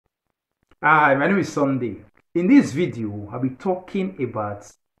Hi, my name is Sunday. In this video, I'll be talking about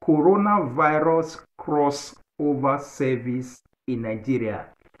coronavirus crossover service in Nigeria,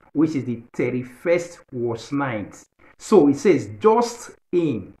 which is the 31st watch night. So it says, just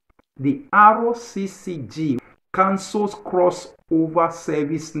in, the RCCG cancels crossover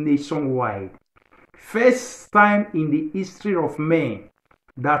service nationwide. First time in the history of man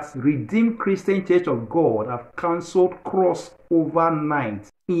that Redeemed Christian Church of God have cancelled crossover night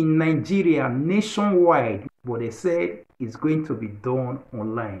in Nigeria nationwide, but they said it's going to be done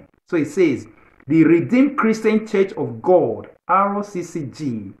online. So it says the Redeemed Christian Church of God,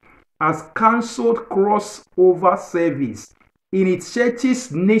 RCCG, has cancelled crossover service in its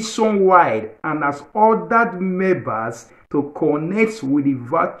churches nationwide and has ordered members to connect with the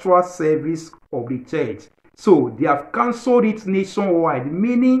virtual service of the church. So they have cancelled it nationwide,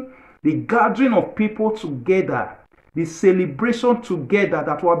 meaning the gathering of people together, the celebration together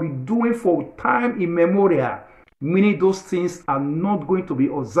that we'll be doing for time immemorial, meaning those things are not going to be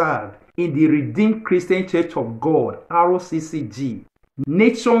observed in the Redeemed Christian Church of God, RCCG,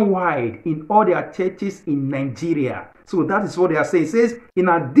 nationwide in all their churches in Nigeria. So that is what they are saying. It says, in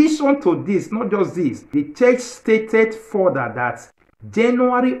addition to this, not just this, the church stated further that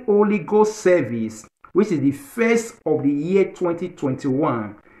January Holy Ghost service, which is the first of the year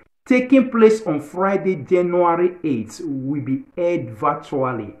 2021, taking place on Friday, January 8th, will be held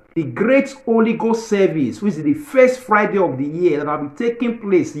virtually. The Great Holy Ghost service, which is the first Friday of the year, that will be taking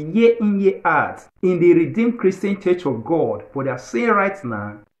place year in, year out in the Redeemed Christian Church of God. But they are saying right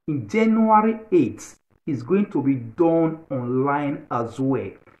now, in January 8th, is going to be done online as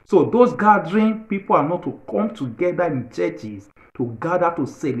well. So those gathering, people are not to come together in churches to gather to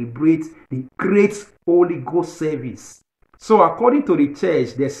celebrate the Great Holy Ghost service. So according to the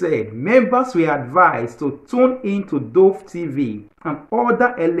church, they said members were advised to tune in to Dove TV and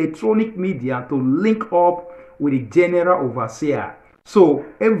other electronic media to link up with the general overseer. So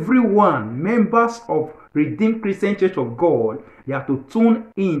everyone, members of Redeemed Christian Church of God, they have to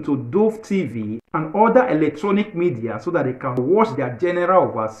tune in to Dove TV and other electronic media so that they can watch their general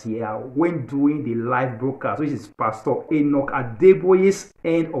overseer when doing the live broadcast, which is Pastor Enoch Adeboye's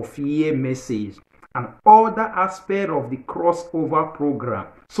end of year message and other aspects of the crossover program.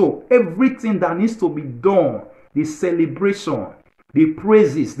 So everything that needs to be done, the celebration, the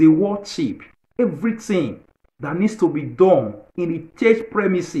praises, the worship, everything that needs to be done in the church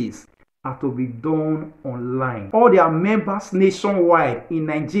premises are to be done online. All their members nationwide in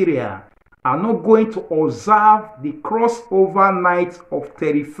Nigeria are not going to observe the crossover night of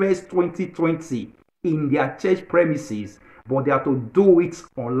 31st 2020 in their church premises, but they are to do it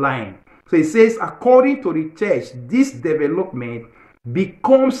online. So it says, according to the church, this development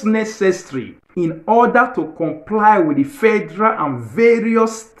becomes necessary in order to comply with the federal and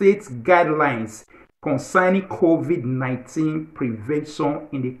various state guidelines concerning COVID-19 prevention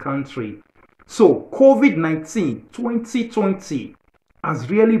in the country. So COVID-19 2020 has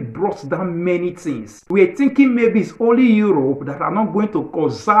really brought down many things. We are thinking maybe it's only Europe that are not going to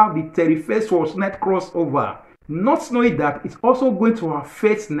observe the 31st watch night crossover, not knowing that it's also going to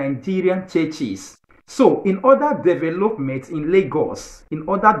affect Nigerian churches. So in other developments in Lagos,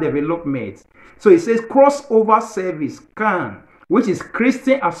 so it says crossover service can, which is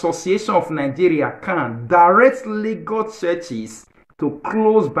Christian Association of Nigeria, can direct Lagos churches to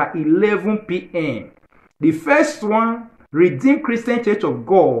close by 11 p.m. The first one, Redeemed Christian Church of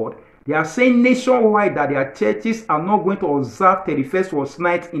God, they are saying nationwide that their churches are not going to observe 31st watch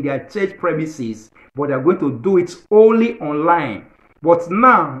night in their church premises, but they are going to do it only online. But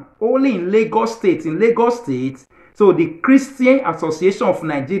now, only in Lagos State, so the Christian Association of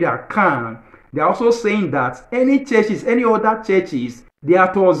Nigeria can. They are also saying that any other churches, they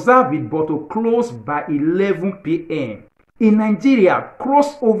are to observe it but to close by 11 p.m. In Nigeria,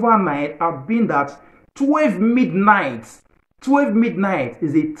 crossover night have been that 12 midnight. 12 midnight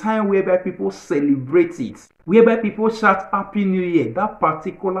is a time whereby people celebrate it, whereby people shout Happy New Year. That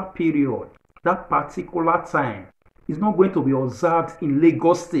particular period, that particular time is not going to be observed in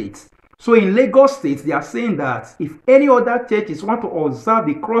Lagos State. So in Lagos State, they are saying that if any other churches want to observe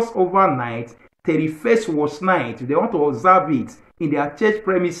the crossover night, 31st watch night, if they want to observe it in their church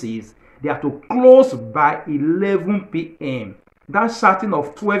premises, they have to close by 11 p.m. That shouting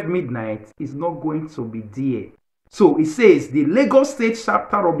of 12 midnight is not going to be there. So it says the Lagos State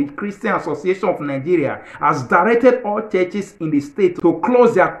chapter of the Christian Association of Nigeria has directed all churches in the state to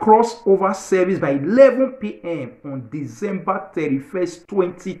close their crossover service by 11 p.m. on December 31st,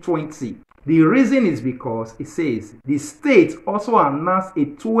 2020. The reason is because it says the state also announced a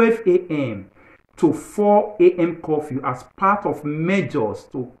 12 a.m. to 4 a.m. curfew as part of measures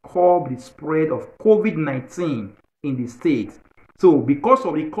to curb the spread of COVID-19 in the state. So because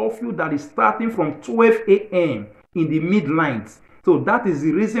of the curfew that is starting from 12 a.m. in the midnight, so that is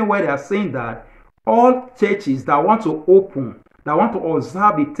the reason why they are saying that all churches that want to open, that want to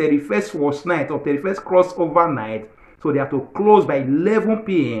observe the 31st watch night or 31st crossover night, so they have to close by 11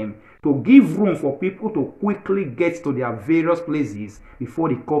 p.m. to give room for people to quickly get to their various places before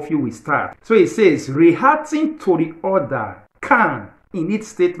the curfew will start. So it says, reacting to the order, CAN in its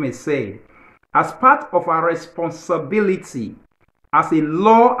statement said, as part of our responsibility as a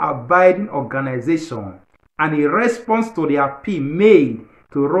law-abiding organization and in response to the appeal made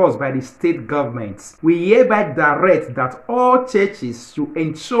to us by the state governments, we hereby direct that all churches should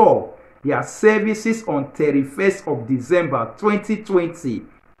ensure their services on 31st of December 2020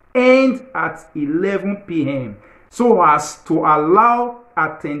 end at 11 p.m. so as to allow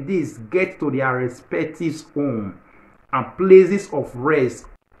attendees get to their respective homes and places of rest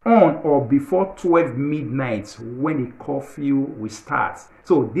on or before 12 midnight when the curfew will start.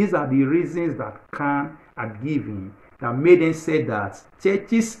 So these are the reasons that CAN are giving that made them say that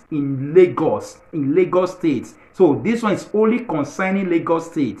churches in Lagos State, so this one is only concerning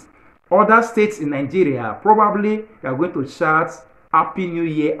Lagos State. Other states in Nigeria, probably they are going to shout Happy New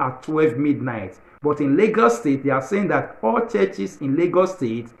Year at 12 midnight. But in Lagos State, they are saying that all churches in Lagos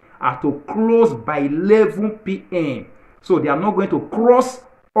State are to close by 11 p.m. So they are not going to cross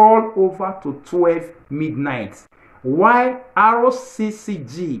all over to 12 midnight. While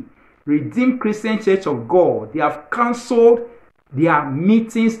RCCG, Redeemed Christian Church of God, they have cancelled their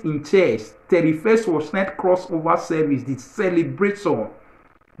meetings in church. 31st watch night crossover service, the celebration,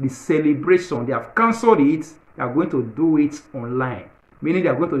 they have cancelled it. They are going to do it online, meaning they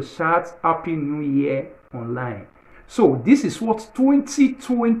are going to shout Happy New Year online. So this is what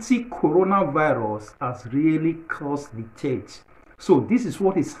 2020 coronavirus has really caused the church. So this is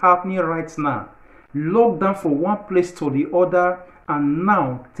what is happening right now. Lockdown from one place to the other, and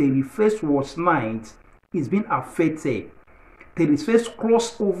now 31st watch night is being affected. 31st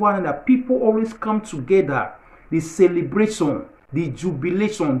crossover, and that people always come together. The celebration, the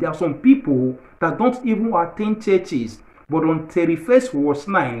jubilation. There are some people that don't even attend churches, but on 31st watch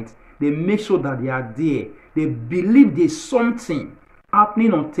night, they make sure that they are there. They believe there's something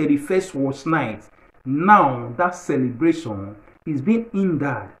happening on 31st watch night. Now that celebration is being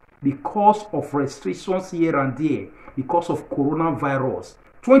hindered because of restrictions here and there, because of coronavirus.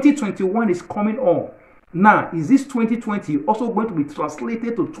 2021 is coming on. Now, is this 2020 also going to be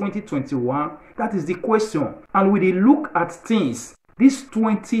translated to 2021? That is the question. And when they look at things, this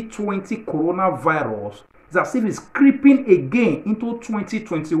 2020 coronavirus is as if it's creeping again into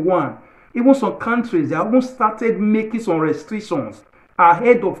 2021. Even some countries, they haven't started making some restrictions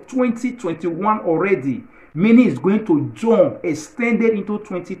ahead of 2021 already. Meaning it's going to jump, extended into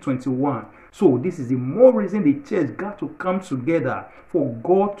 2021. So this is the more reason the church got to come together for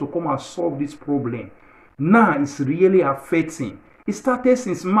God to come and solve this problem. Now it's really affecting. It started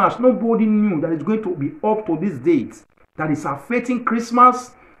since March. Nobody knew that it's going to be up to this date. That is affecting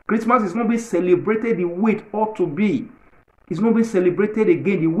Christmas. Christmas is not being celebrated the way it ought to be. It's not being celebrated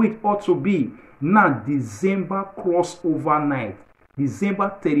again the way it ought to be. Now December crossover night,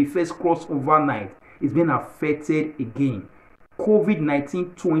 December 31st crossover night is being affected again.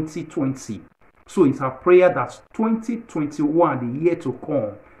 COVID-19 2020. So it's our prayer that 2021, the year to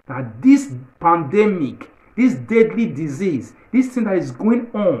come, that this pandemic, this deadly disease, this thing that is going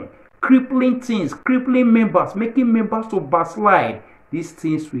on, crippling things, crippling members, making members to backslide, these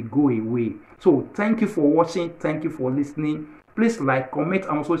things will go away. So thank you for watching. Thank you for listening. Please like, comment,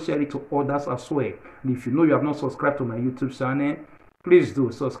 and also share it to others as well. And if you know you have not subscribed to my YouTube channel, please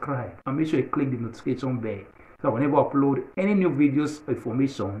do subscribe and make sure you click the notification bell. So whenever I upload any new videos or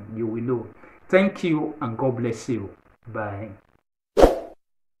information, you will know. Thank you and God bless you. Bye.